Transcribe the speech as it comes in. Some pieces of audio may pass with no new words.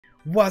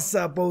What's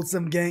up,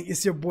 awesome gang?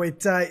 It's your boy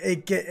Ty,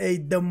 aka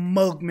the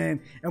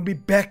Milkman, and we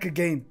back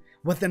again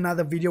with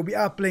another video. We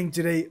are playing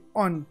today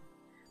on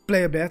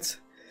player bets.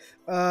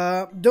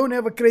 Don't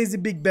have a crazy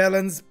big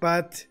balance,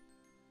 but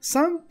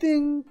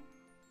something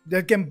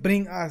that can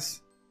bring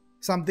us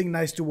something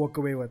nice to walk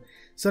away with.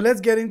 So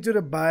let's get into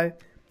the buy.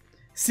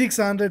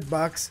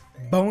 $600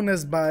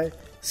 bonus buy,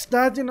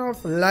 starting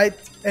off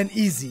light and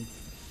easy.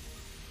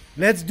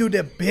 Let's do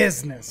the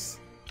business.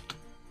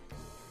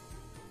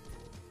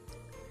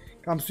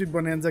 Come Sweet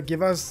Bonanza,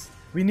 give us,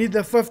 we need the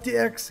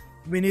 50x,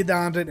 we need the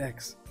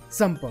 100x.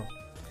 Simple.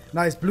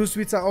 Nice, blue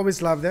sweets, I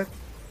always love that.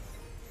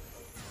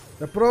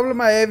 The problem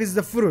I have is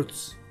the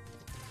fruits.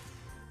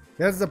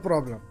 That's the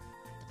problem.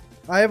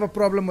 I have a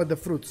problem with the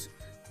fruits.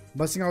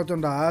 Missing out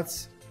on the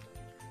hearts.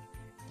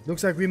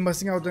 Looks like we're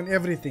missing out on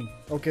everything.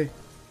 Okay.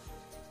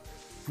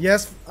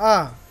 Yes,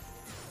 but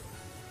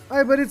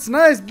it's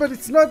nice, but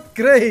it's not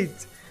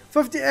great.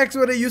 50x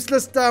with a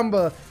useless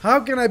tumble.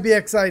 How can I be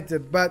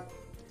excited? But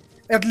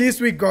at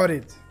least we got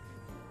it.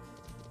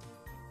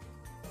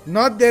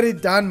 Not that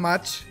it done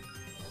much.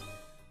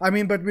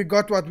 But we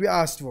got what we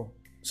asked for.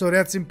 So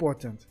that's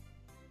important.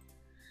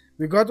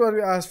 We got what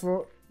we asked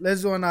for.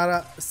 Let's do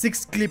another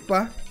 6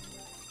 clipper.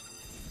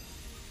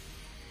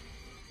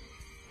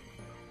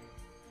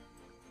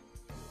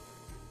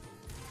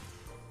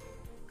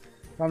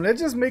 Let's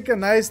just make a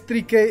nice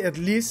 3k at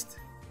least.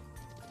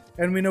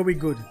 And we know we're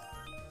good.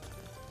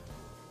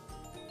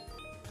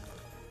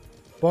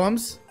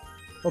 Bombs.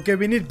 Okay,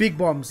 we need big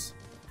bombs.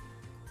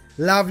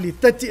 Lovely.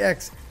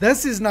 30x.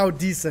 This is now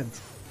decent.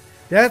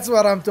 That's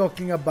what I'm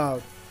talking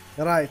about.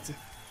 Right.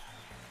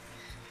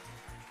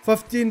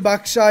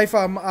 $15 shy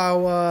from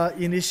our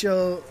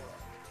initial,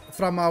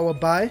 from our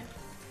buy.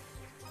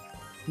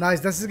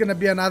 Nice. This is going to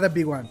be another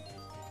big one.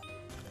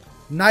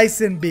 Nice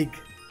and big.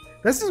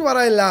 This is what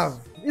I love.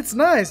 It's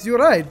nice. You're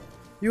right.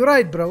 You're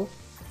right, bro.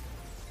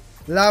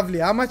 Lovely.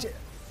 How much?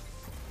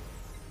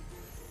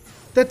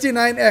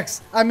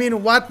 39x.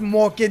 What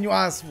more can you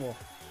ask for?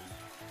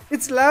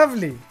 It's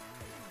lovely.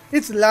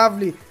 It's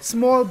lovely.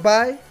 Small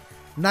buy,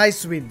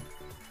 nice win.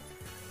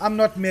 I'm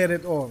not mad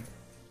at all.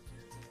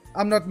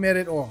 I'm not mad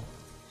at all.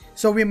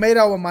 So we made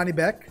our money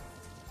back.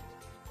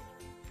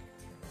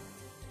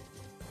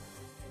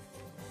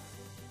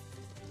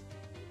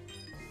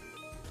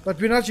 But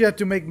we're not here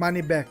to make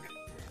money back.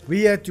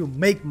 We're here to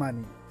make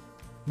money.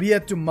 We're here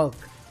to milk.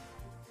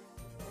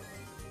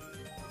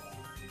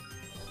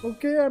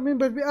 Okay,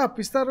 but we're up.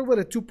 We started with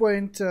a 2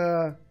 point,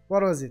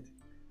 what was it?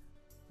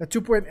 A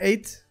 2.8,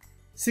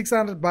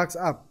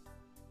 $600 up.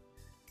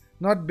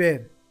 Not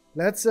bad.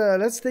 Let's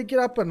take it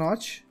up a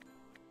notch.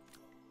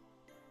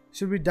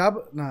 Should we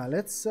double? Nah,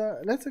 let's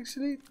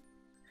actually,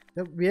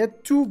 we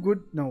had two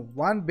good, no,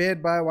 one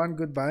bad buy, one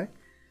good buy.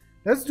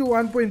 Let's do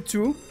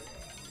 1.2.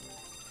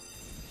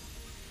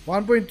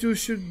 1.2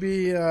 should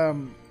be,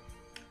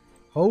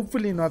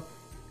 hopefully not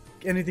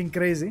anything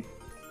crazy.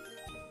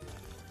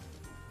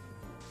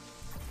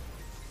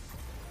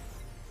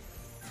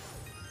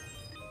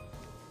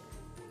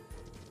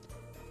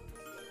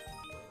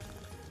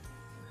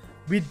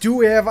 We do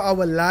have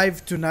our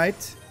live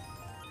tonight.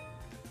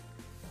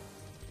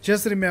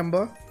 Just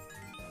remember,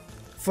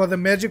 for the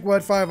Magic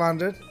Word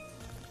 500.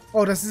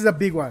 Oh, this is a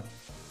big one.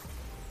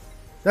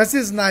 This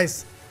is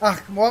nice.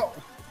 Well.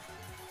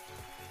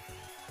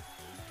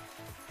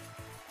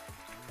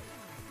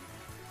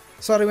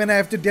 Sorry, when I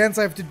have to dance,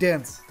 I have to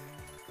dance.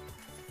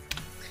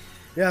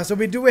 Yeah, so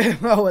we do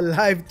have our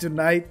live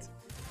tonight.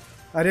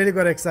 I really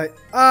got excited.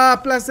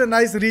 Plus a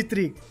nice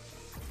retreat.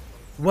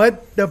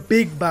 What the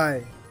big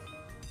buy.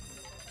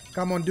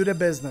 Come on, do the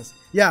business.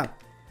 Yeah,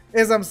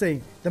 as I'm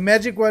saying, the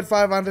Magic Word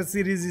 500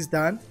 series is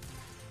done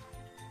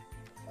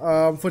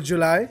for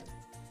July.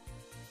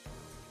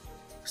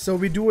 So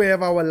we do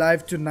have our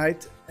live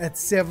tonight at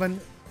 7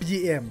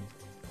 p.m.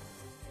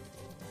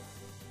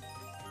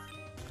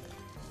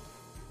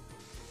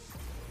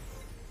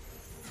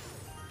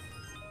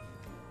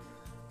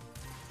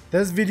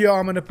 This video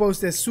I'm going to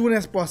post as soon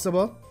as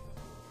possible.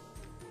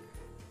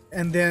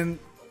 And then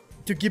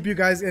to keep you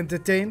guys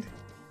entertained.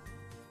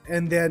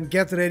 And then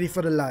get ready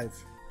for the live.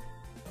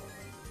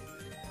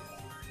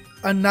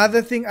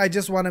 Another thing I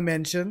just want to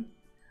mention,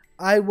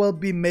 I will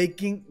be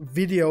making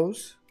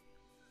videos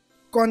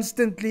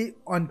constantly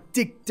on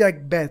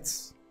tic-tac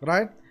bets,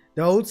 right?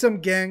 The Wholesome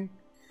Gang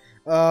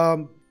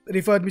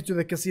referred me to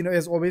the casino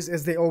as always,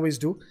 as they always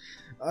do.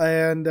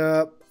 And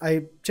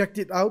I checked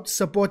it out.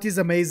 Support is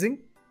amazing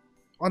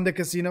on the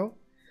casino.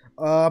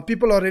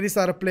 People already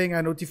started playing.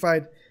 I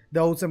notified the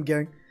Wholesome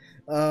Gang.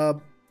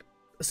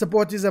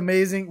 Support is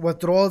amazing.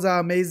 Withdrawals are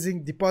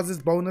amazing.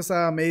 Deposits bonus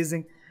are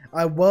amazing.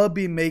 I will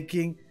be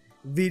making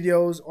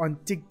videos on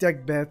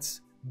tic-tac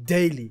bets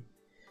daily.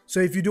 So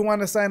if you do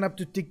want to sign up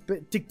to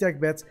tic-tac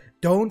bets,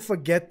 don't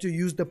forget to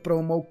use the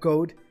promo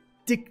code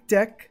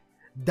tic-tac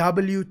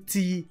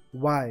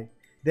WTY.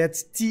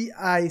 That's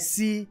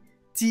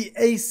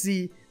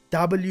TICTACWTY.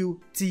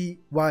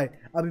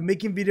 I'll be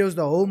making videos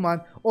the whole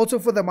month. Also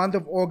for the month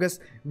of August,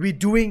 we're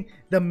doing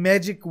the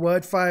Magic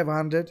Word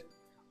 500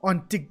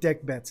 on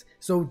tic-tac bets.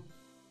 So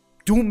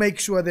do make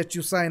sure that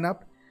you sign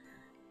up,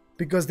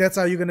 because that's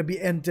how you're going to be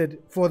entered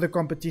for the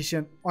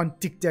competition on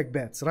tic-tac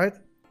bets, right?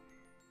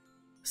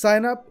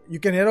 Sign up. You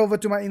can head over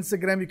to my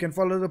Instagram. You can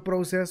follow the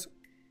process.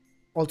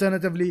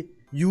 Alternatively,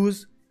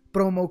 use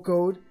promo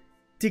code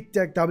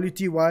tic-tac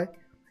WTY.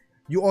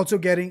 You're also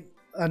getting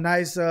a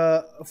nice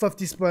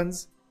 50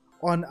 spins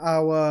on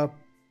our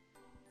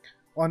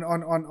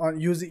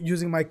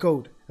using my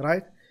code,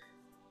 right?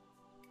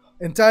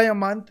 Entire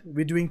month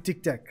we're doing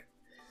tic-tac,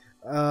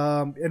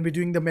 and we're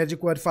doing the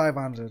magic word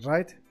 500,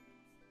 right?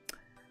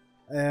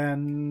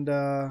 And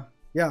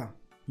yeah,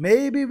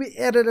 maybe we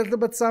added a little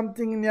bit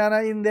something in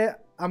there.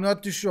 I'm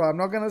not too sure. I'm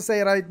not gonna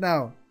say right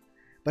now,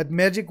 but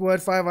magic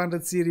word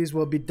 500 series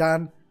will be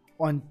done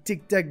on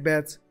tic-tac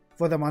bets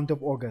for the month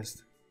of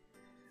August,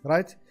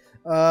 right?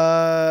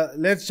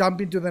 Let's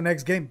jump into the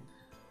next game.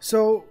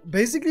 So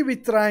basically we're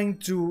trying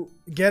to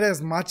get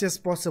as much as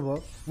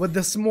possible with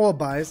the small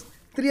buys,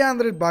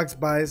 300 bucks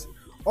buys.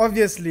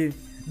 Obviously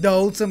the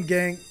wholesome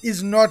gang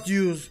is not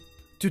used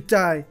to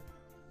tie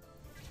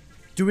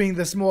doing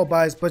the small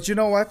buys, but you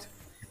know what,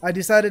 I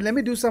decided let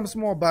me do some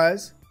small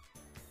buys,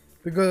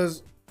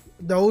 because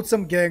the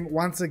wholesome gang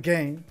once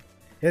again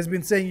has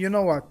been saying, you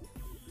know what,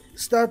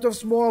 start off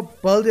small,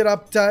 build it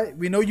up tie.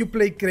 We know you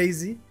play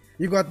crazy,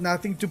 you got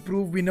nothing to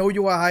prove, we know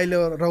you are a high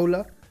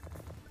roller,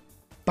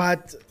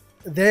 but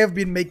they have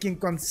been making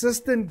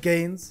consistent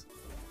gains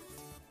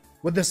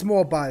with the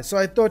small buys. So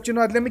I thought, you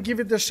know what, let me give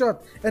it a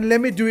shot and let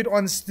me do it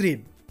on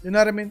stream. You know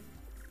what I mean?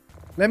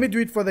 Let me do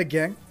it for the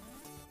gang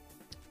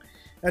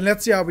and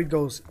let's see how it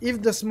goes.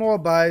 If the small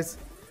buys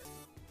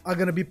are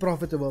gonna be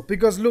profitable,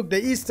 because look, there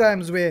is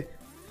times where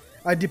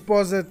I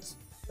deposit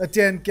a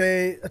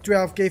 10k, a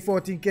 12k,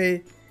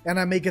 14k, and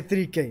I make a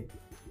 3k.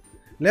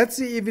 Let's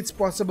see if it's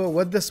possible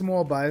with the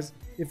small buys.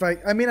 If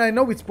I mean, I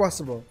know it's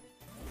possible,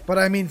 but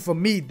I mean for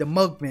me, the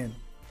milkman,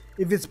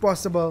 if it's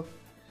possible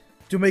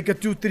to make a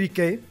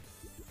 2-3k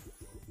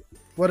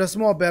with a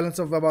small balance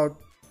of about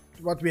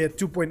what we had,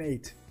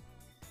 2.8.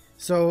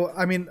 So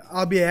I mean,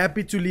 I'll be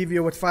happy to leave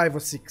you with 5 or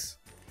 6.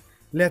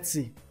 Let's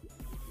see.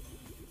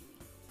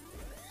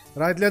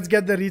 Right, let's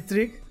get the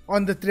retrig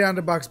on the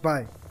 300 bucks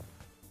buy.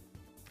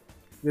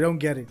 We don't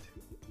get it.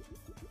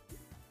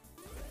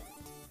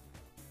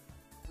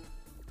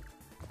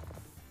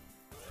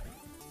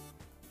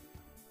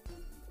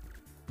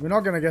 We're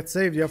not gonna get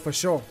saved here for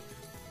sure.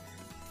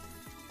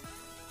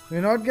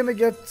 We're not gonna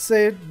get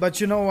saved, but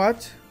you know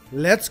what?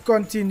 Let's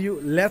continue.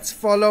 Let's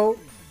follow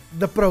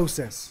the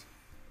process.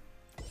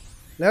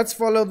 Let's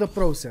follow the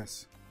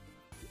process.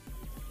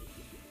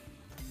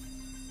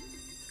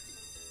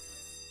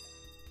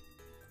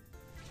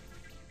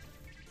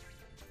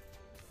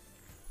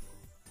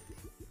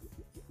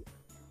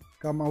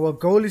 Come, our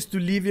goal is to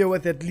leave you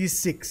with at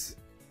least 6.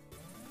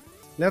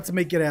 Let's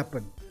make it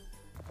happen.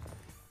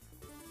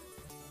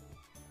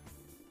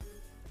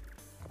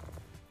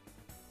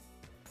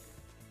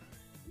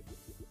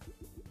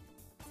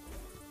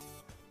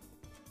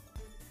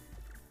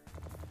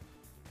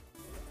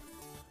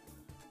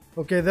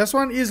 Okay, this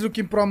one is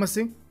looking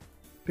promising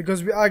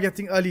because we are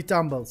getting early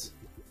tumbles.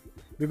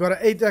 We got an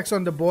 8x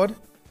on the board.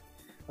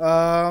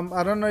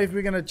 I don't know if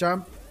we're gonna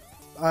jump.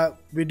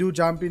 We do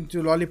jump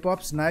into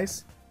lollipops.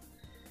 Nice.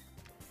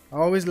 I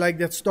always like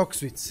that stock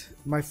sweets,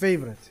 my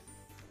favorite.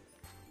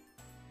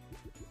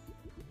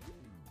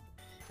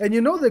 And you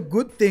know the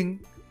good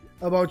thing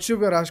about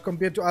Sugar Rush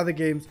compared to other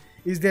games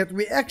is that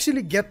we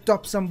actually get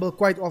top symbol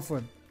quite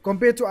often.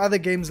 Compared to other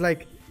games,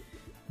 like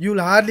you'll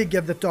hardly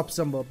get the top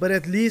symbol, but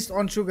at least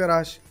on Sugar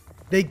Rush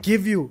they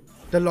give you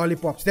the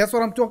lollipops. That's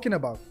what I'm talking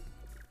about.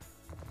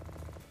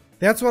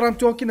 That's what I'm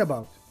talking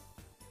about.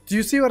 Do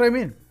you see what I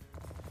mean?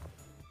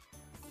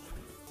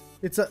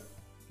 It's a...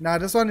 Nah,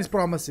 this one is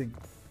promising.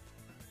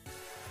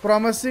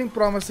 Promising,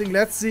 promising.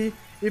 Let's see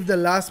if the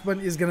last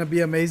one is gonna be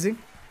amazing.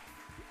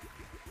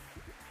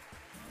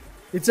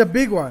 It's a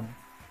big one.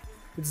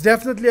 It's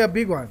definitely a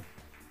big one.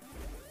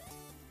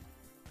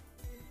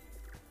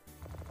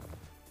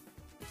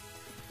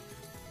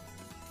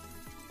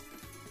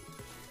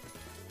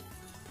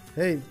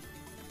 Hey,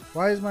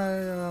 why is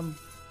my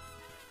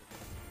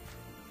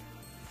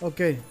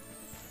okay,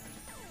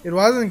 it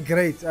wasn't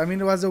great. I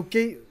mean, it was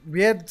okay.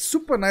 We had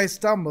super nice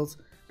tumbles,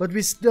 but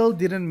we still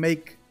didn't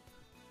make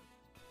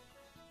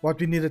what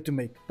we needed to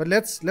make. But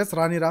let's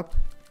run it up.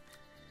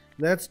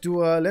 Let's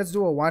do a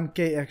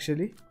 1k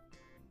actually.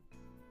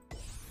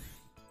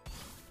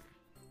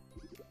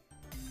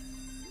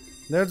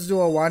 Let's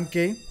do a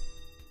 1k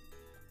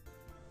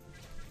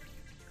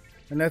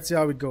and let's see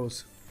how it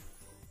goes.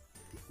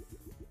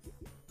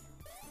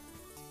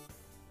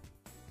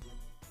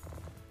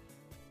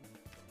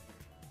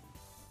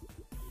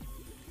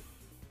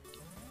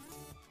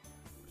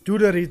 Do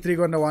the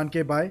retrig on the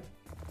 1k buy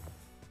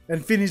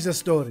and finish the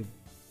story.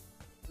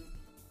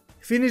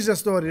 Finish the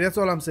story, that's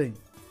all I'm saying.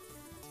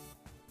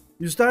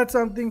 You start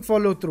something,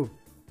 follow through.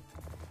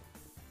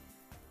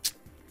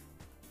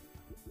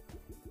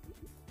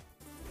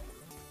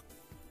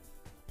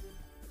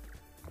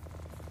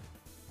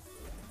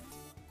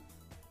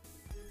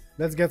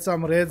 Let's get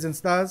some reds and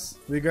stars.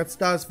 We got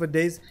stars for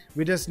days.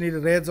 We just need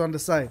reds on the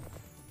side.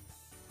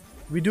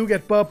 We do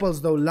get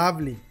purples though.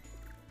 Lovely.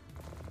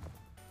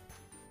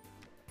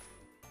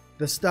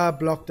 The star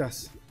blocked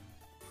us.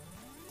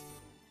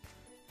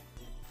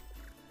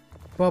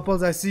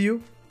 Purples, I see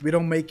you. We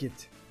don't make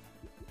it.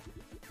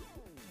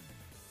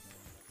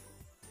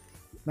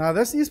 Now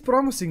this is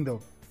promising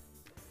though.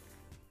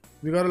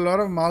 We got a lot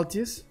of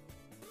multis.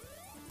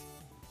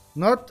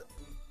 Not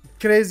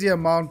crazy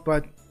amount,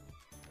 but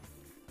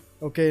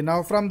okay,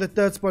 now from the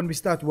third spot we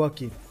start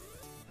working.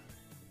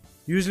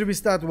 Usually we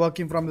start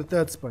working from the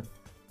third spot.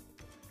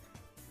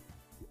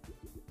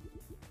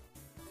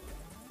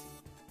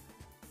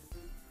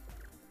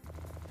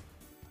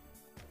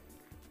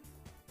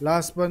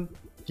 Last one,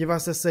 give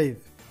us a save.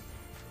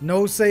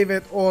 No save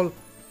at all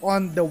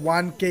on the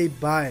 1k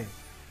buy.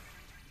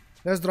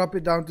 Let's drop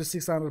it down to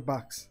 600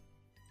 bucks.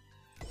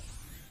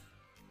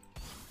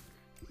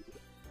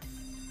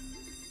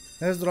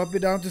 Let's drop it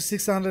down to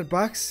 600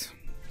 bucks.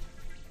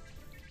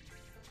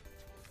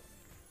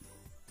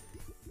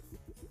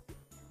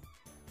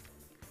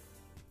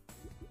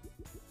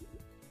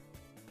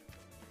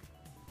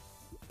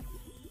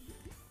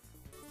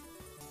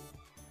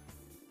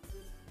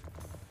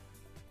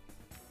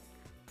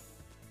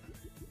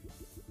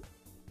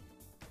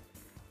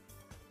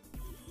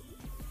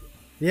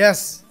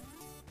 Yes.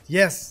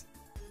 Yes.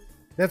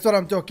 That's what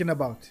I'm talking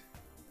about.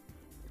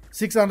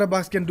 600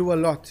 bucks can do a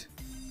lot.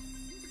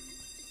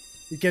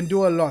 You can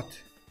do a lot.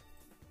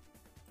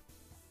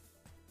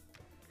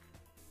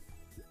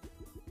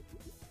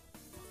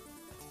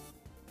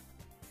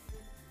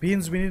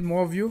 Beans, we need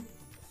more of you.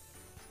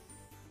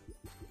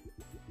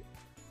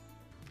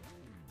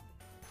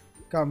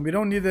 Come, we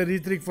don't need a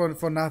retrig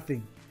for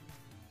nothing.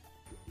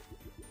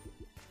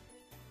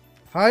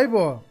 Hi,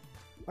 boy.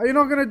 Are you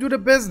not gonna do the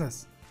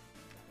business?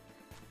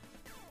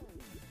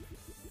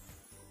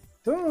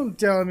 Don't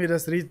tell me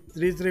this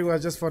retrig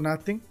was just for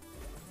nothing.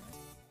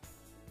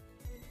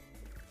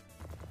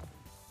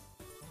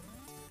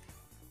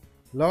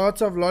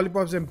 Lots of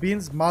lollipops and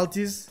beans.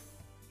 Multis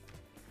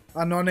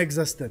are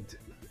non-existent.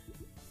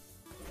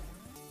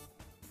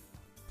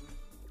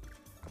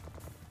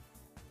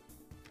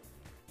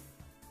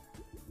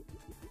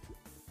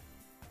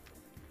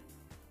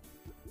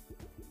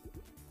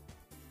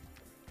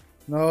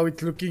 No,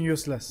 it's looking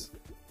useless.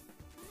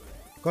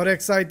 Got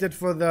excited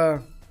for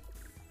the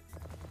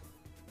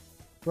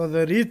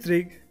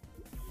retrig,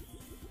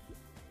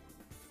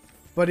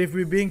 but if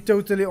we're being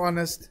totally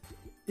honest,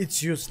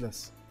 it's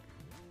useless.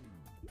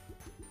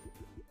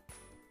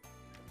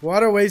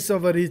 What a waste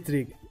of a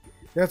retrig.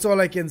 That's all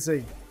I can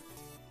say.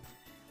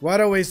 What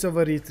a waste of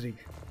a retrig.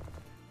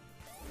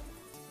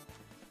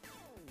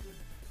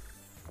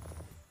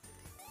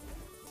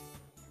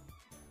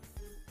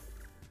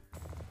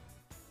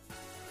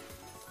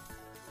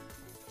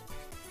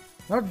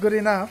 Not good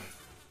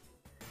enough.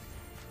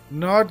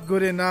 Not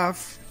good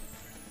enough.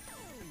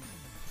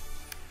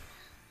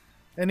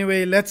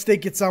 Anyway, let's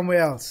take it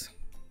somewhere else.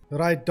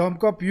 Right, Dom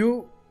Cop,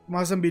 you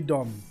mustn't be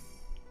Dom.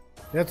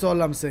 That's all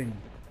I'm saying.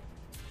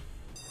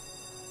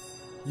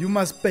 You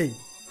must pay.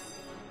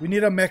 We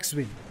need a max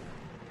win.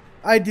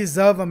 I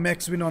deserve a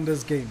max win on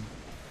this game.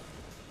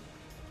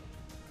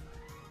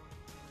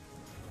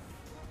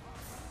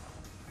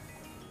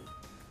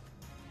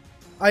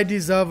 I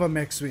deserve a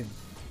max win.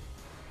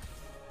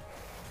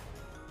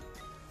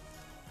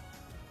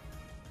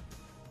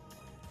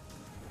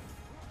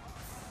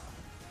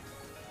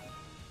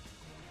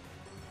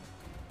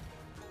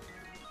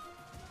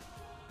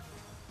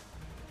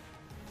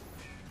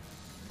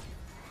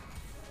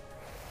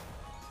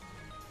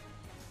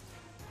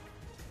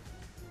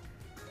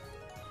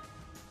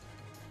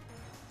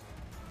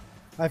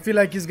 I feel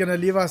like he's gonna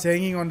leave us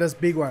hanging on this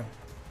big one.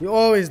 He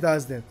always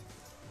does that.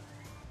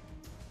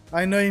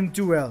 I know him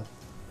too well.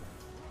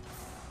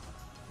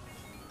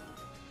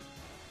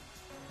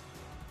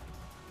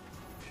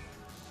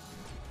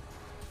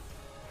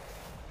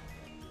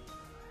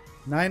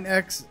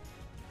 $9x.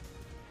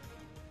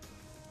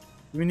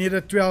 We need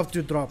a 12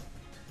 to drop.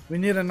 We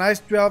need a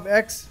nice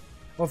 12x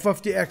or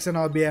 50x and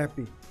I'll be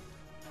happy.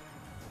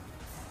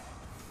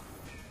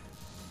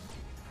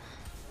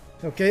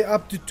 Okay,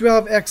 up to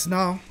 12x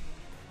now.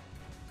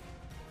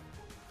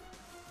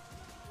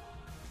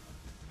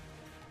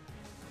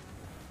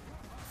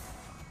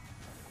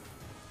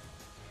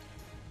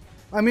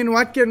 I mean,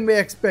 what can we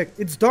expect?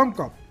 It's Dom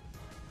Cop.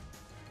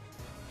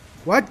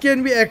 What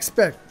can we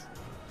expect?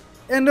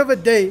 End of the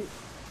day,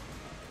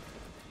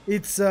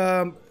 it's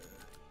Dom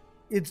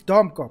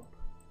Cop.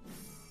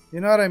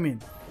 You know what I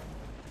mean?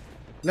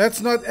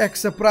 Let's not act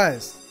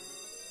surprised.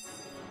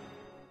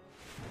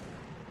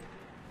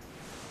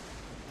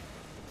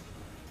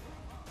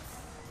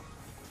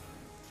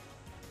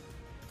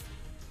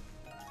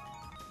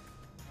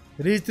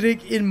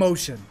 Retrig in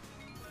motion.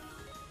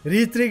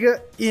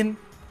 Retrigger in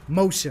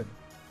motion.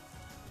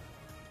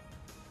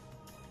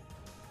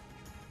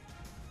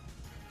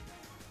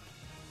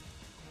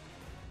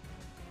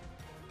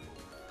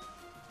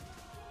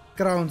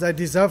 Crowns. I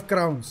deserve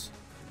crowns.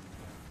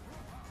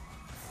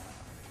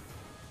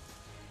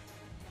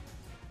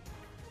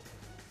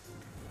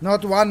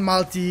 Not one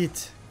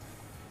multi-hit.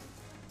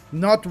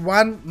 Not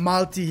one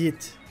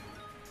multi-hit.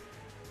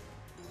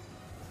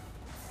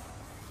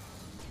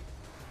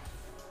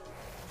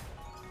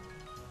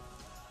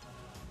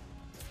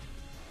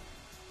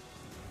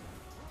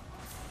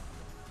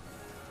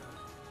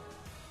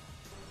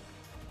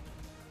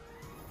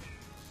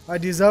 I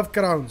deserve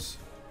crowns.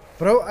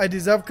 Bro, I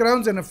deserve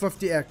crowns and a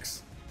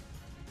 50x.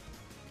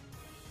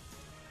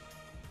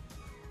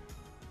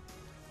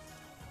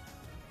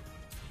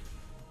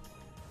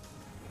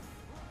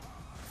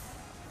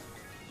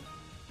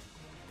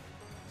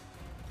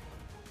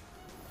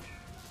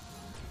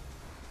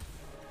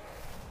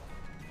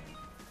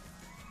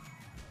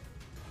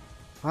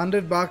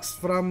 $100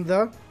 from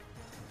the...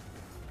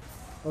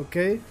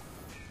 Okay.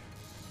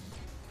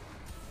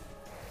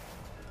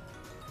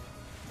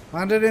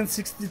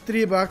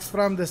 163 bucks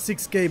from the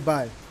 6k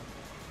buy.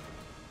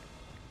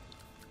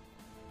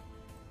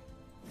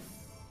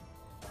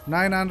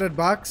 900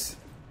 bucks.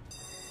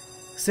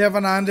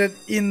 700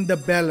 in the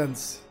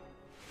balance.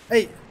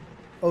 Hey,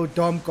 oh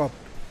Dom Cop.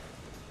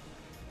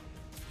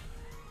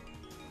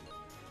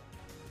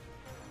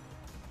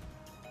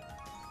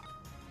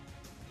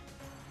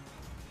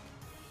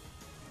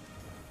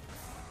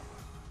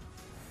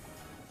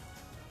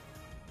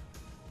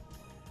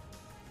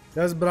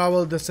 Does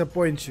Brawl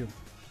disappoint you?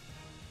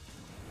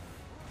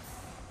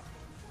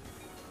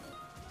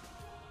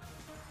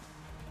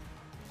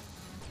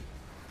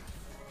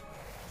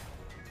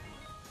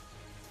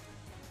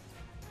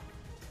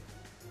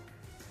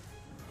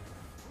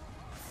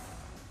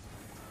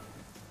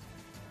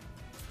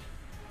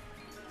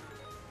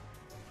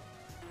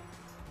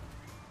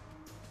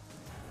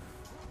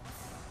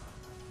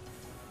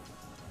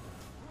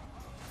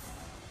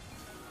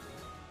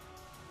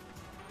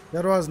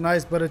 That was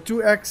nice, but a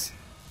 2x.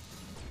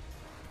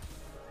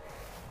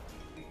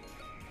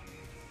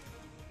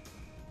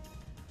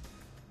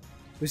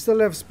 We still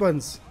have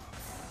spins.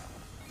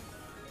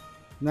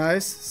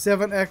 Nice.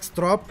 7x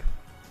drop.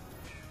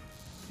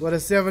 What a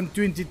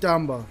 720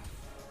 tumble.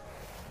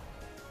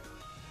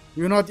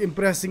 You're not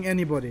impressing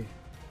anybody.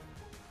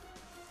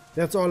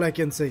 That's all I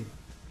can say.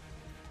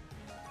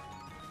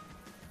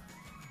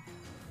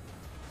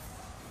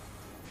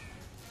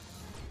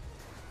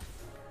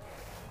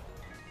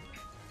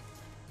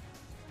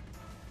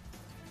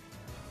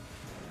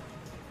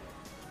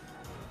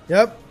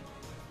 Yep,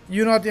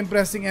 you're not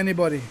impressing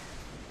anybody.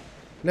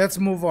 Let's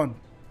move on.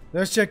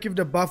 Let's check if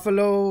the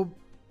Buffaloes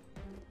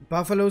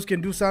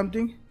can do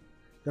something.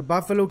 The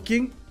Buffalo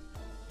King.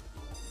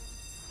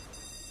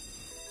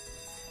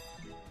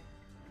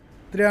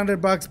 300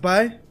 bucks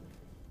buy.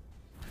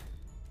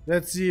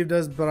 Let's see if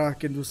this bra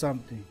can do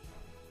something.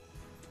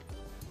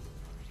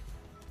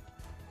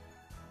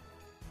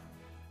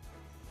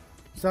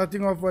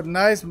 Starting off with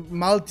nice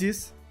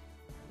multis.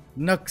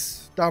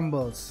 Nux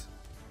tumbles.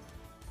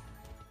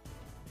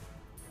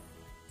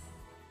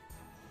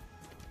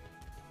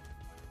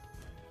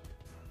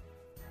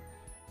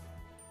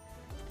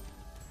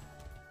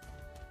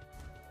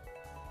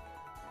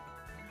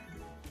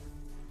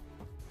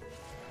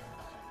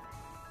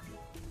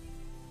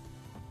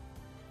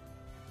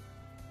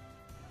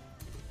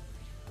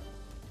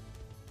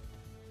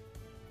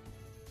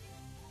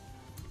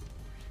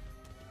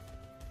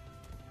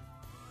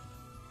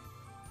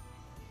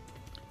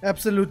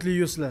 Absolutely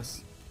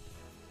useless.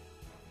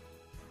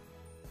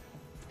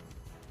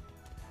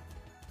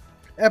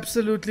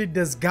 Absolutely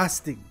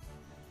disgusting.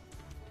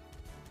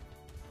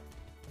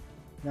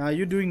 Now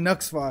you're doing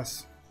nuts for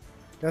us.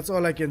 That's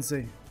all I can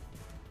say.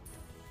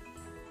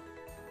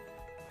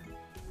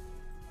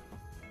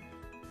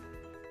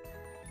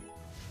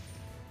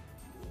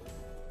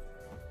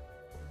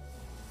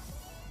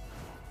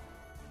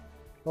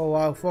 Oh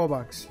wow,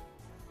 $4.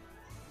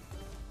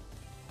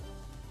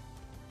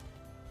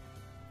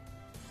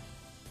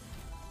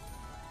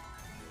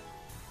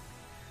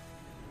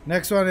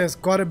 Next one has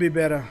gotta be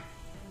better.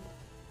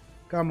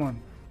 Come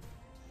on.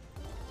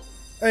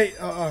 Hey,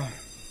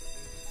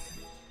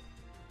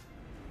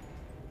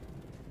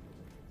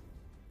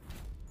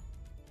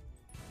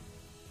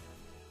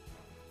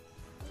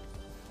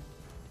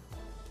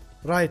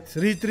 Right,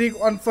 retrig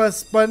on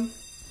first spin.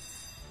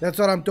 That's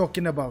what I'm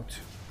talking about.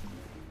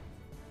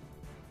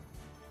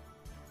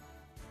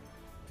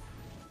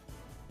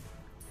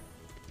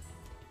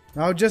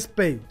 Now just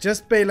pay.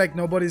 Just pay like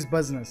nobody's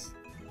business.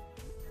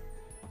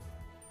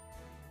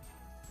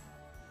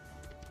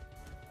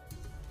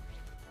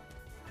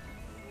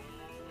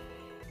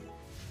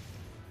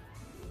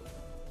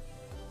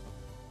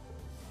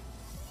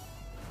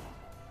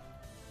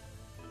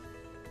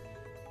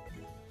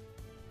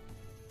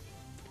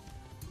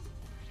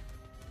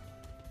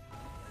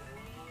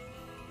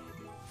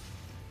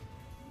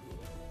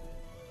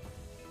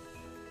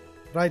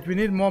 Right, we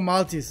need more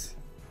multis.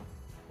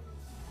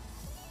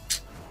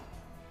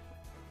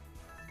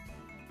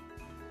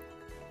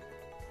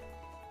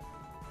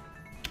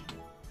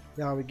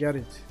 Yeah, we get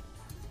it.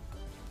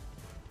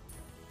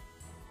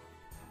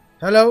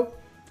 Hello?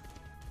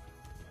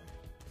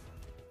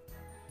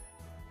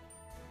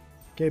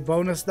 Okay,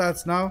 bonus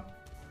starts now.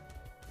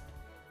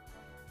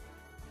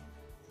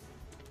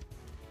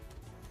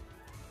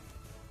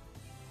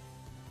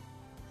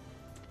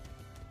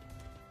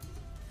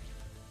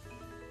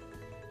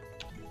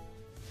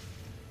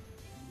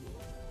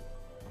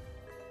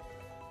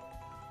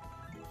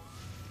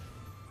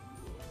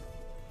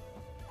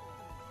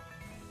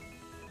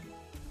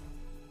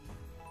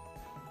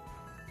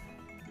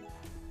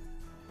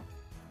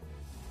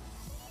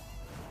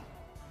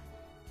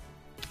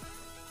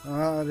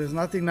 There's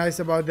nothing nice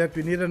about that.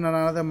 We need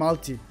another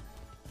multi.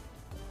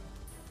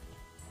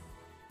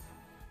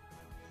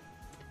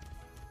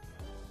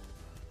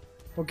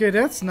 Okay,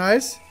 that's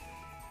nice.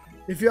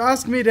 If you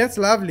ask me, that's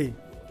lovely.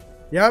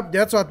 Yep,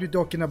 that's what we're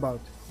talking about.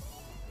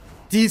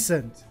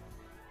 Decent.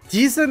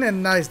 Decent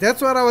and nice.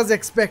 That's what I was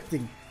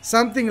expecting.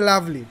 Something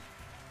lovely.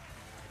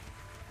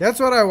 That's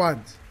what I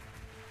want.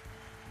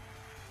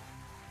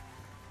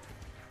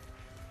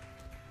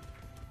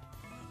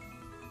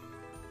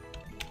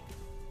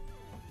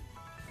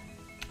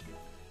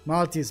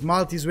 Multis,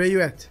 where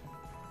you at?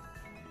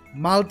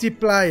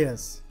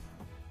 Multipliers.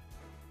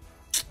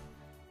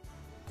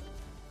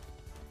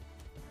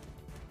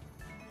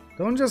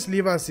 Don't just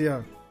leave us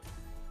here.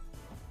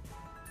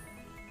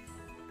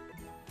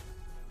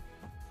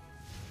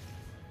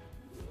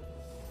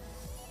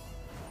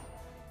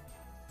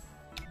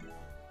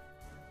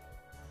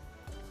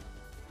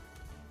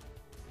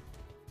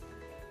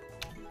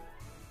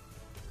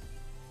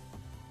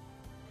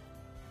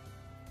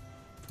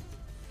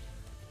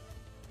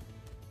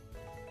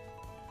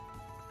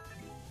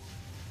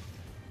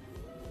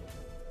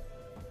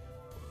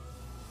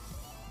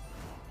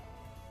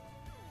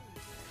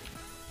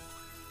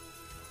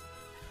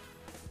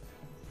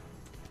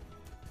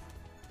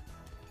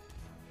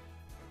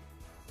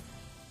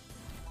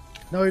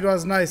 No, it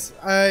was nice.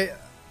 I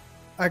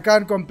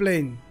can't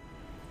complain.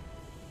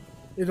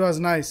 It was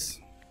nice.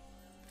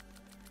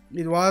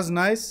 It was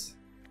nice.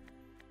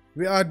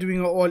 We are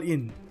doing an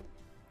all-in.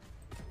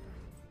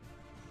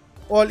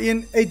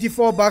 All-in,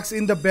 84 bucks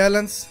in the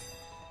balance.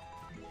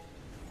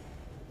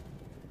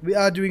 We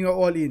are doing an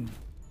all-in.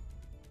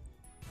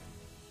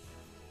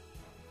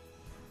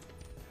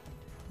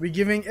 We're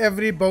giving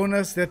every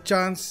bonus that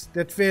chance,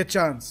 that fair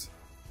chance.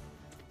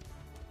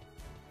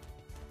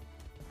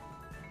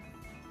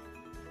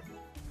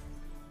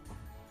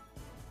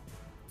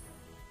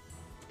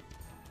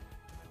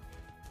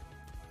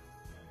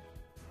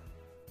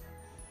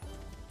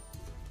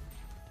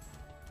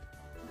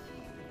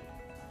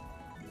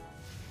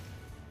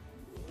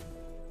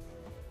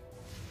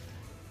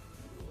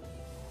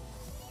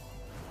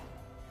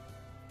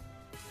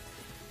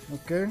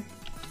 Okay.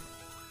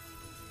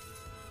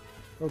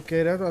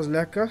 Okay, that was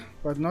lekker,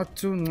 but not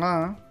too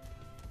nah.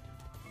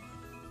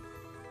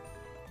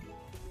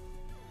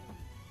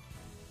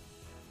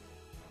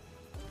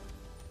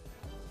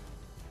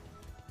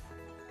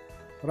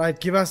 Right,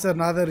 give us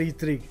another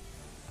retrig.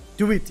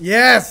 Do it.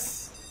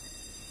 Yes!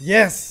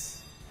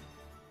 Yes!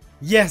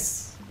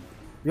 Yes!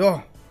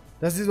 Yo,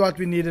 this is what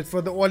we needed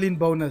for the all-in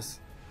bonus.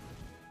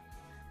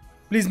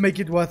 Please make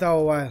it worth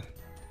our while.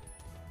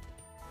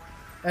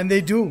 And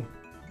they do.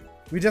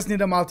 We just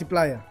need a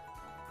multiplier.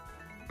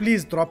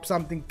 Please drop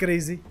something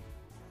crazy.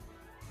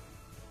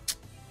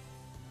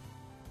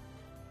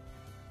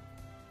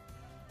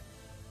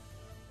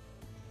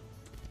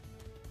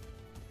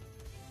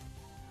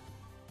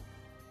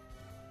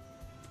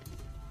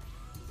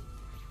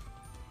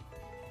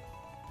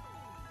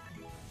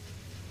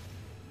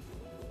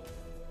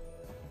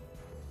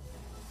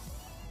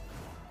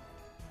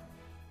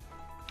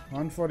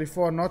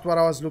 $144, not what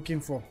I was looking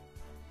for.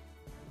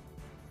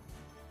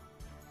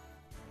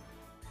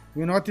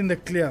 We're not in the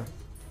clear.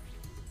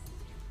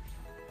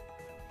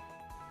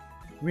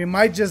 We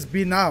might just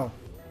be now.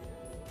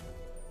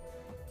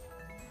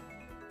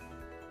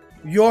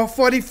 You're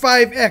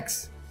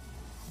 45x.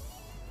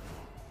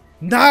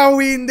 Now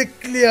we're in the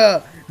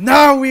clear.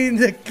 Now we're in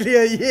the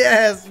clear.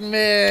 Yes,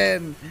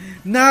 man.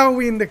 Now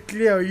we're in the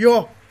clear.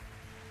 Yo.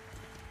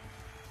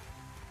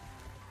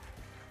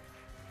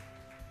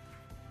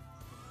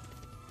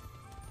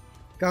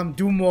 Come,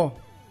 do more.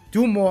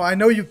 Do more. I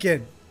know you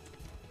can.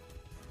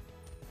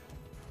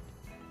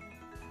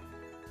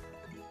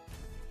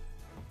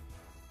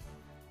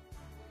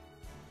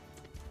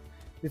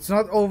 It's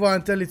not over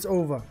until it's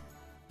over.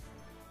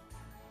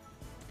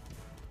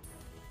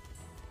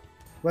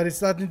 But it's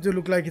starting to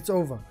look like it's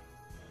over.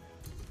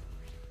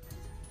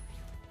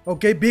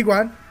 Okay, big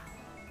one.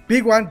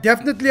 Big one.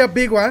 Definitely a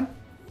big one.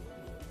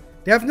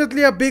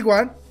 Definitely a big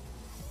one.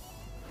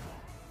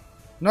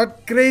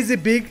 Not crazy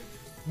big,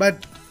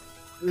 but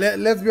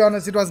let's be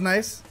honest, it was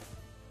nice.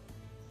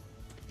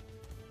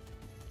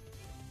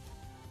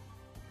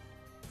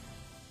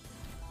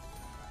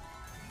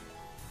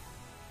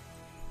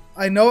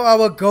 I know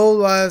our goal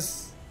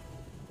was,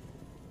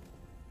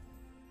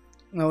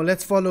 no,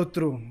 let's follow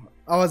through.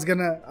 I was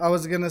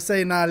gonna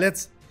say, nah,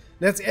 let's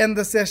end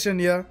the session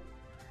here,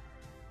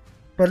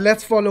 but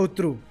let's follow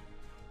through.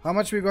 How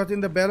much we got in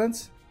the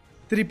balance?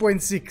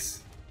 3.6.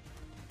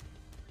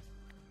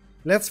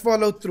 Let's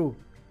follow through.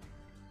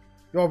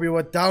 Yo, we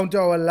were down to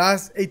our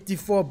last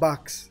 84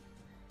 bucks.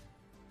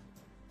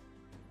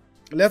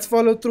 Let's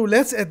follow through.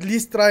 Let's at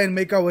least try and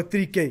make our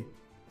 3K.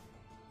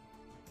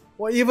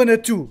 Or even a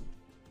 2.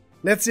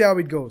 Let's see how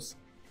it goes.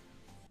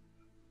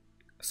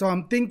 So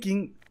I'm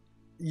thinking,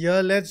 yeah,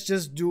 let's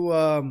just do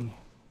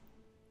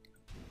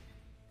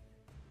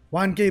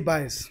 1K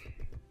buys.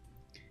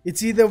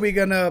 It's either we're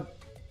gonna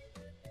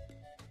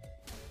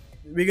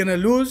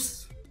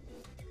lose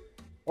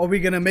or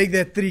we're gonna make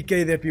that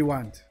 3K that we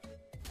want.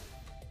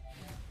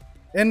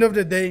 End of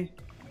the day,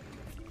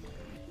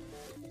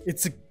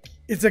 it's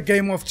a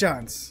game of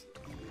chance,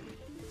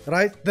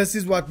 right? This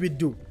is what we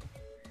do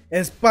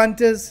as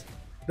punters.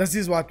 This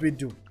is what we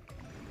do.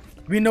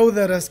 We know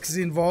the risks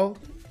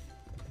involved,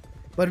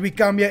 but we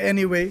come here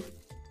anyway.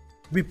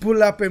 We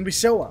pull up and we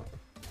show up,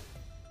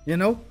 you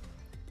know.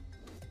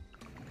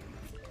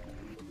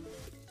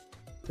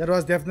 That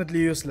was definitely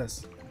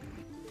useless.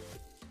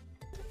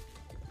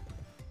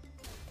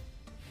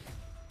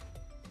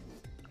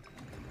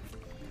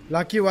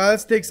 Lucky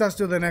Wilds takes us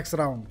to the next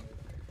round.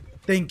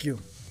 Thank you.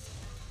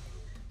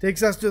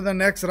 Takes us to the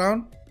next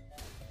round.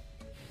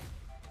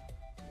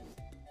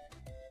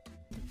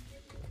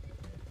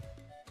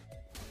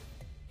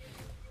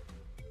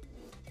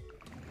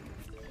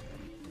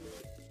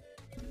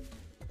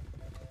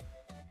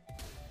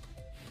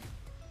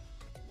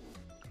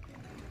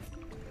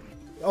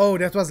 Oh,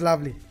 that was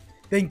lovely.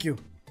 Thank you.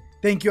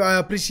 Thank you. I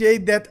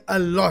appreciate that a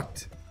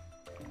lot.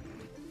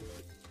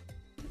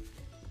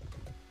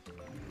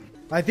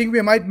 I think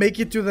we might make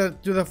it to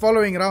the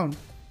following round.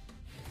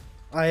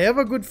 I have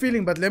a good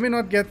feeling, but let me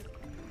not get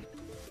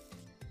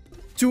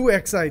too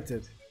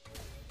excited.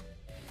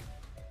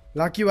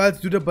 Lucky Wilds,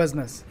 do the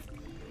business.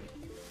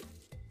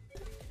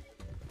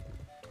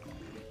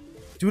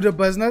 Do the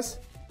business.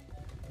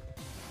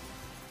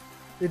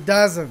 It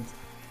doesn't.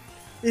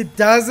 It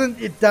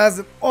doesn't. It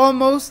doesn't.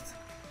 Almost.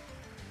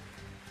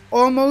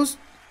 Almost.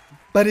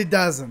 But it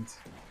doesn't.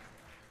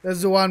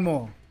 Let's do one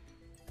more.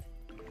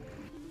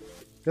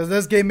 Because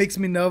this game makes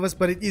me nervous,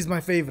 but it is my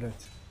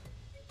favorite.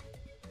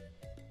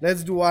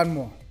 Let's do one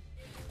more.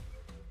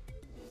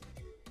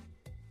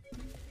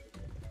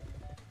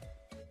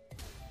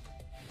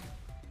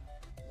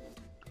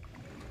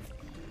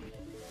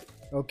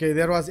 Okay,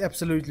 that was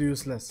absolutely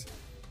useless.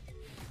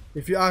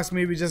 If you ask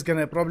me, we're just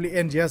gonna probably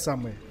end here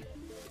somewhere.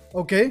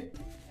 Okay.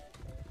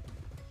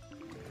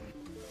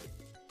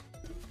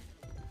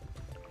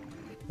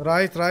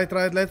 Right.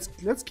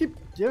 Let's keep,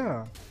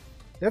 yeah.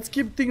 Let's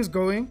keep things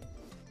going.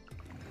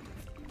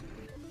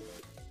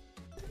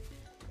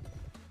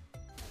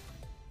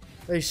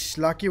 Ish,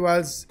 Lucky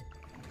Wilds.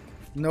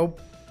 Nope.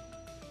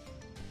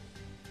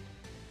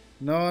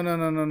 No.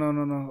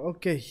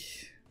 Okay.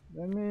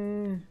 Let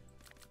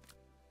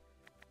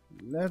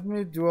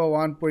me do a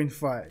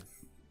 1.5.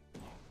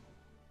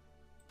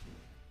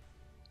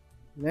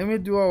 Let me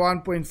do a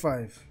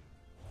 1.5.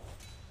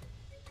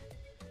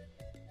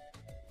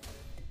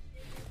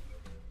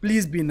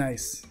 Please be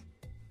nice.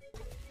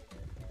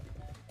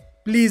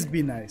 Please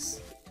be nice.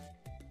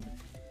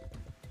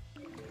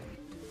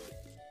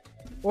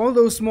 All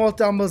those small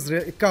tumbles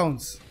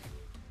counts.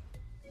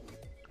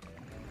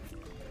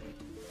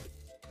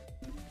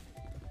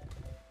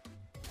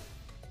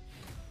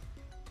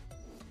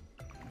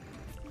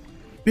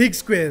 Big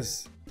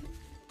squares.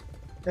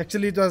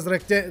 Actually, it was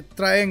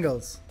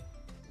triangles.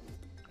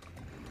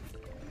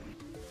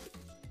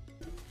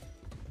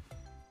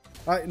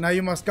 Now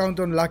you must count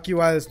on Lucky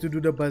Wilds to do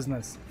the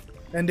business.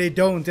 And they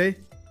don't, eh?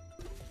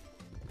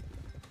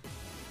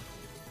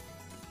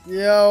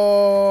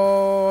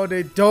 Yo,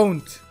 they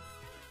don't.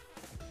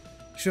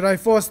 Should I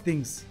force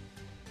things?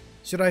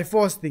 Should I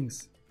force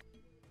things?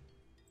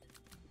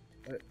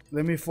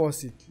 Let me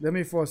force it. Let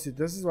me force it.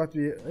 This is what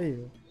we... Hey,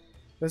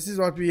 this is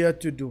what we here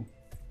to do.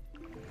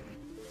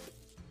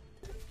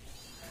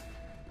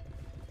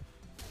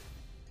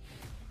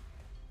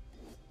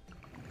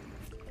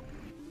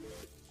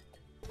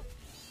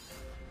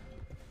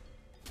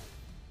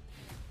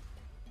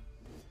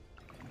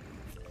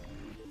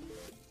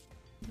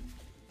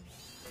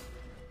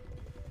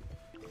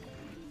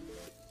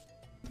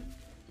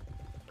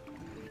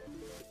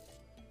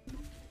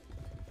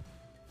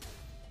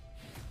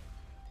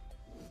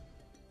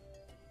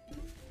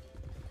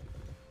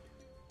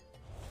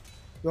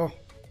 Oh,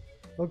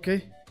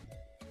 okay.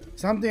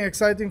 Something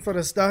exciting for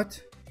the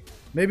start.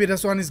 Maybe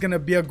this one is gonna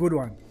be a good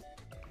one.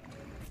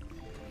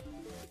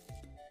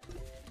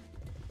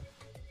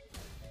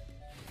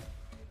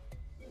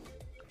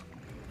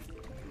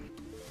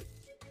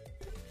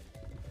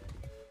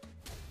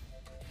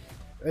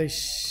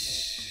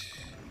 Eish.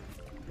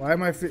 Why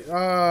am I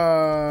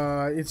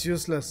it's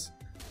useless.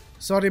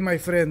 Sorry my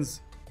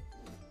friends,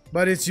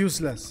 but it's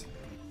useless.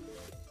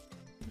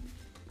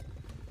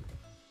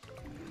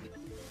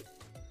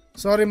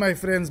 Sorry my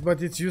friends,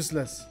 but it's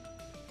useless.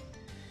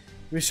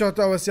 We shot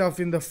ourselves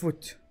in the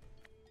foot.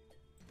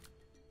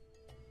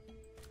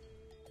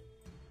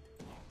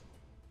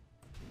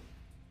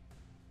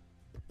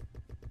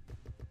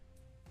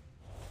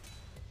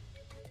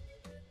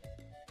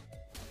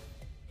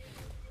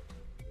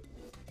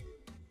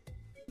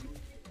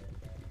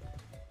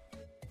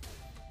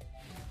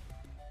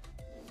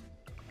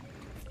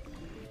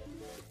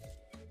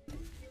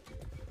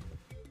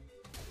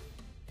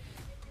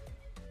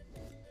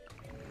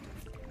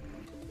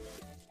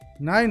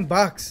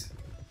 $9.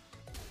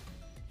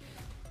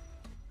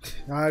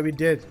 We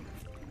did.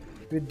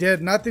 We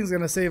did. Nothing's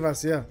gonna save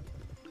us here.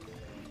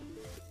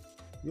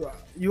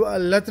 You are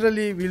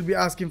literally will be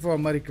asking for a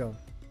miracle.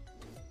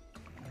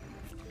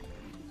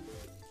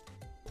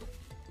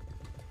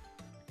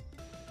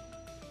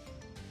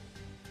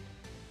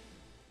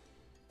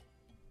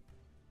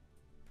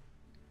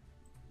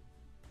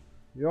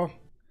 Yo,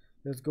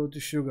 let's go to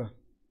sugar.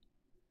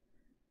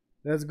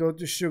 Let's go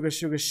to sugar,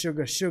 sugar,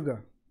 sugar,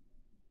 sugar.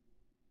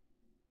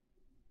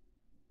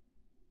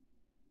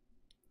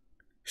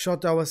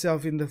 Shot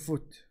ourselves in the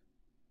foot.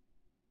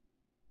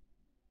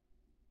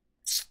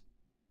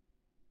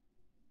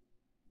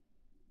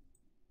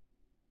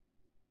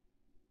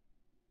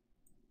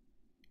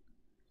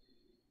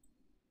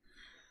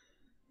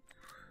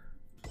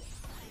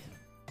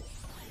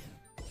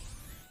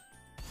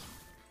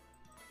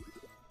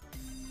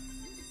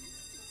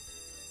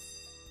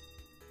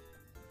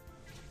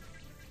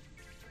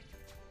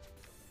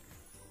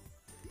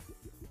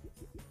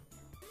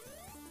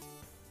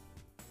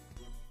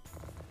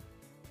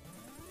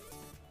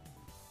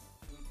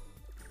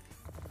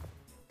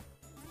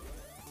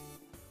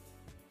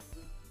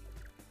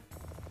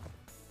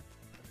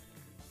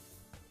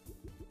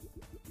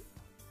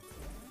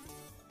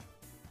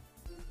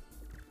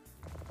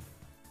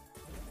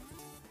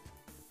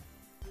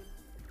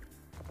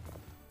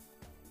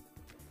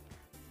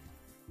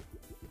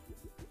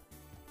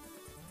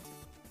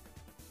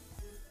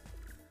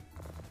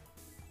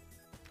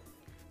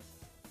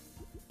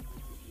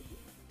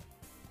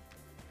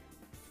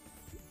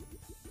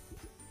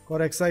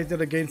 Got excited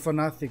again for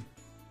nothing.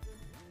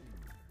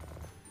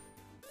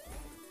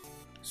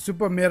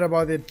 Super mad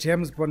about that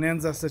gems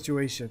bonanza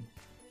situation.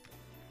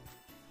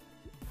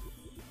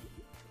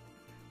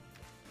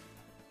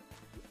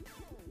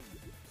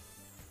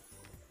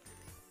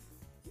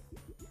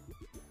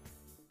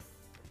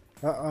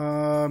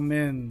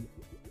 Man.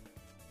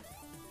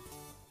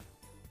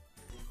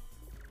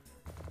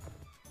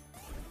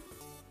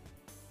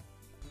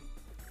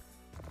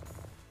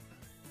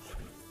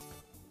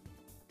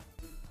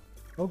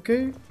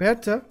 Okay,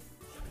 better.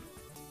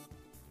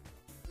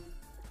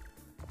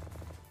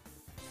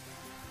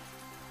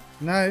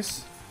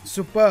 Nice.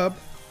 Superb.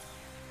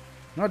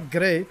 Not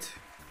great.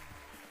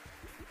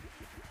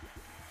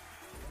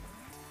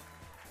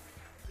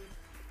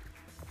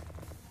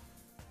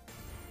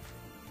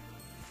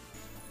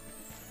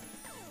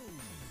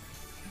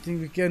 I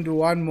think we can do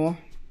one more.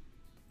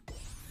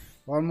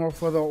 One more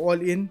for the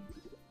all-in.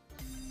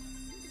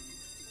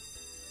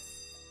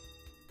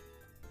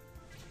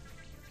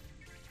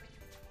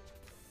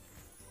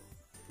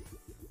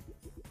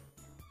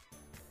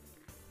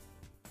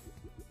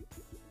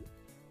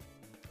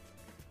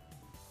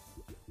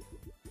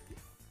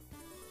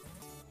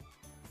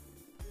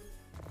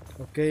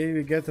 Okay,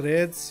 we get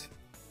reds.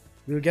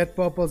 We'll get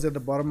purples at the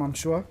bottom, I'm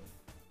sure.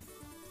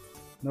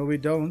 No, we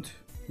don't.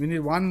 We need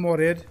one more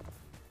red.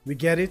 We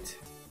get it.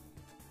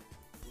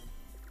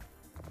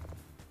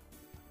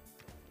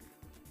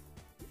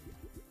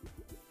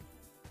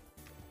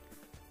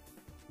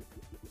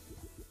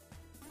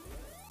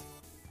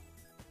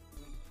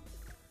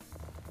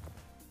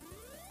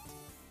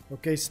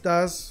 Okay,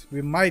 stars.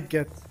 We might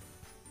get.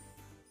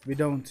 We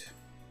don't.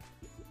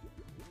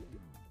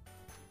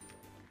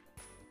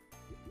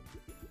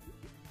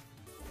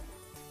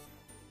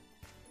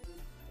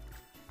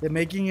 They're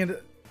making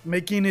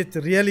it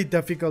really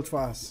difficult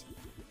for us.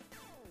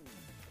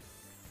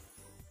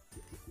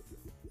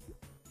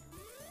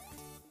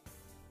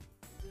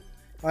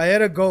 I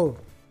had a goal.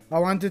 I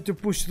wanted to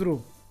push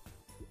through.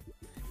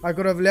 I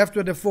could have left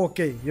with a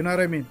 4K, you know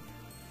what I mean?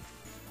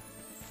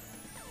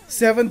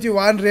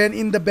 71 ran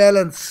in the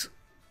balance.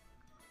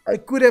 I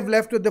could have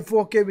left with the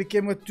 4K. We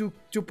came with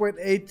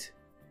 2.8.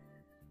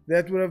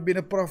 That would have been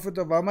a profit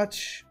of how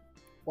much?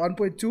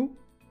 1.2.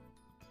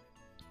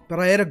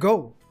 But I had a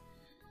goal.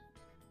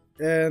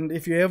 And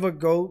if you have a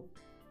goal,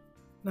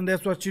 then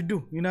that's what you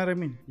do. You know what I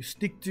mean? You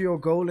stick to your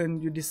goal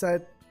and you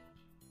decide,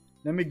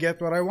 let me get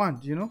what I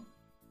want, you know?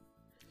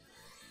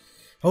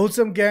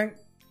 Wholesome gang.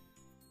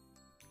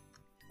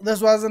 This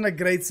wasn't a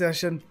great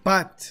session,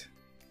 but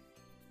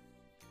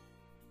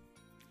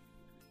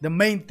the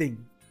main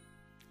thing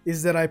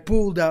is that I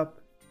pulled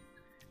up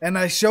and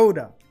I showed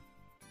up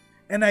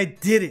and I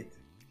did it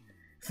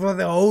for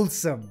the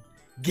wholesome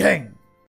gang.